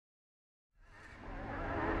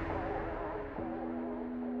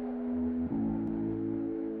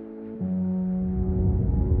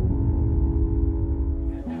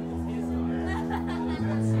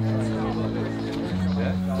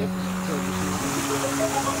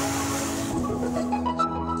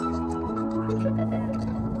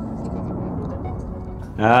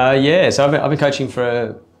Yeah, so I've been coaching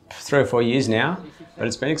for 3 or 4 years now, but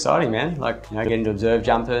it's been exciting, man. Like, getting to observe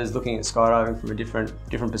jumpers, looking at skydiving from a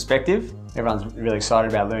different perspective. Everyone's really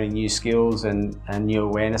excited about learning new skills and new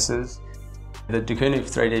awarenesses. The Dekunu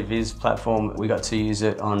 3D Viz platform, we got to use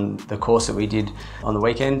it on the course that we did on the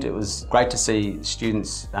weekend. It was great to see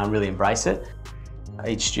students really embrace it.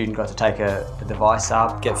 Each student got to take a device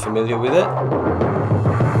up, get familiar with it.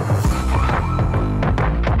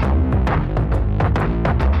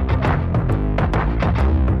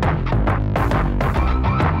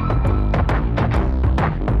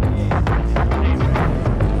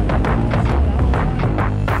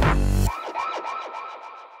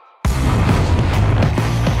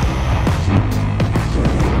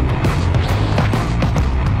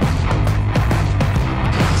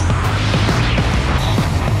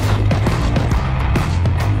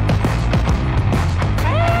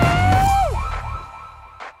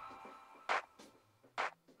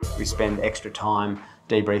 We spend extra time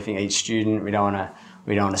debriefing each student. We don't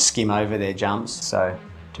want to skim over their jumps. So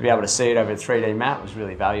to be able to see it over a 3D map was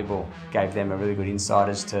really valuable. Gave them a really good insight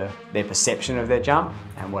as to their perception of their jump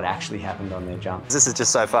and what actually happened on their jump. This is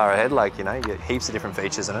just so far ahead. Like, you get heaps of different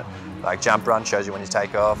features in it. Like jump run shows you when you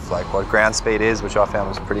take off, like what ground speed is, which I found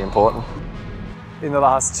was pretty important. In the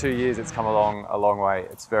last 2 years, it's come along a long way.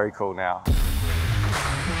 It's very cool now.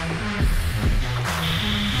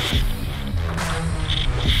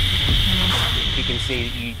 You can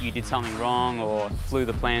see you did something wrong or flew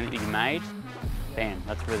the plan that you made, bam,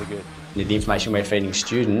 that's really good. The information we're feeding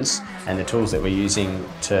students and the tools that we're using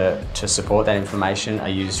to support that information are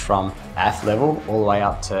used from AF level all the way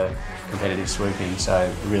up to competitive swooping.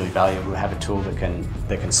 So really valuable to have a tool that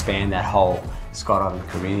can span that whole skydiving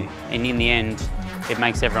career. And in the end, it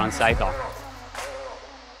makes everyone safer.